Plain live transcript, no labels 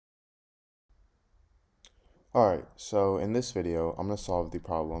Alright, so in this video, I'm going to solve the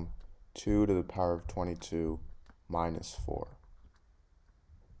problem 2 to the power of 22 minus 4.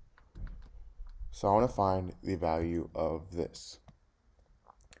 So I want to find the value of this.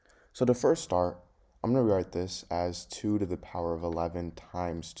 So to first start, I'm going to rewrite this as 2 to the power of 11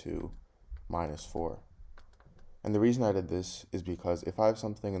 times 2 minus 4. And the reason I did this is because if I have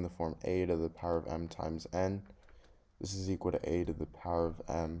something in the form a to the power of m times n, this is equal to a to the power of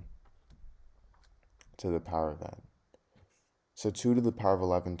m to the power of n. So 2 to the power of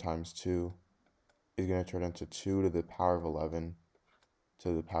 11 times 2 is going to turn into 2 to the power of 11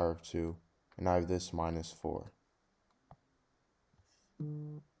 to the power of 2, and I have this minus 4.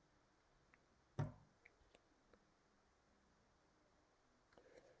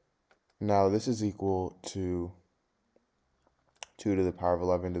 Now this is equal to 2 to the power of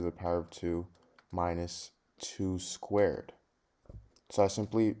 11 to the power of 2 minus 2 squared. So I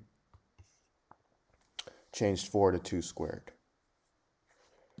simply changed 4 to 2 squared.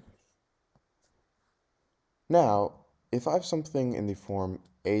 Now, if I have something in the form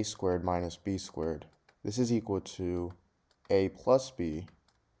a squared minus b squared, this is equal to a plus b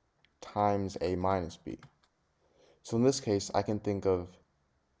times a minus b. So in this case, I can think of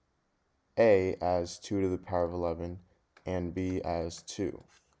a as 2 to the power of 11 and b as 2.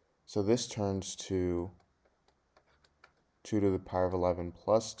 So this turns to 2 to the power of 11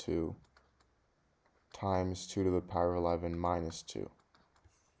 plus 2 times 2 to the power of 11 minus 2.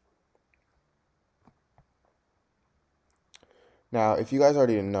 Now, if you guys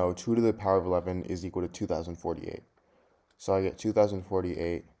already didn't know, 2 to the power of 11 is equal to 2048. So I get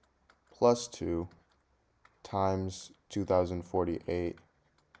 2048 plus 2 times 2048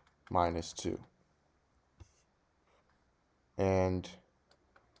 minus 2. And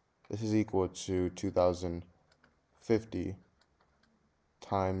this is equal to 2050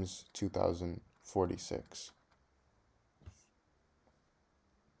 times 2046.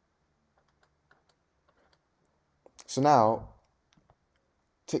 So now,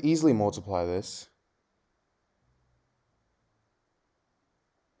 to easily multiply this,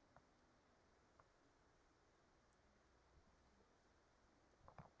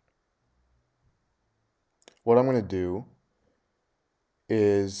 what I'm going to do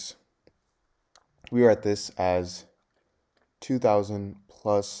is rewrite this as 2000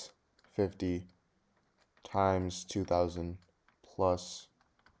 plus 50 times 2000 plus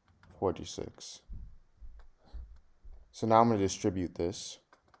 46. So now I'm going to distribute this.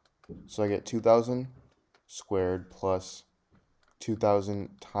 So I get 2000 squared plus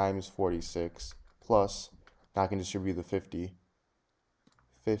 2000 times 46 plus, now I can distribute the 50.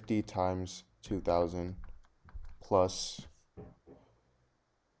 50 times 2000 plus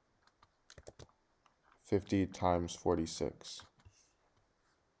 50 times 46.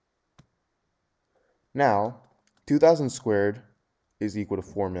 Now, 2000 squared is equal to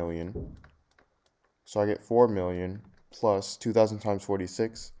 4 million. So I get 4 million plus 2000 times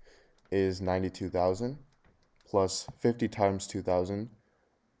 46 is 92,000 plus 50 times 2000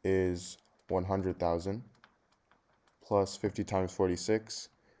 is 100,000 plus 50 times 46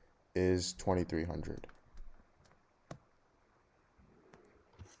 is 2,300.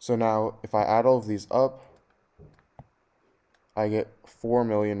 So now if I add all of these up, I get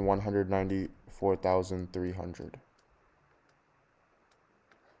 4,194,300.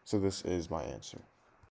 So this is my answer.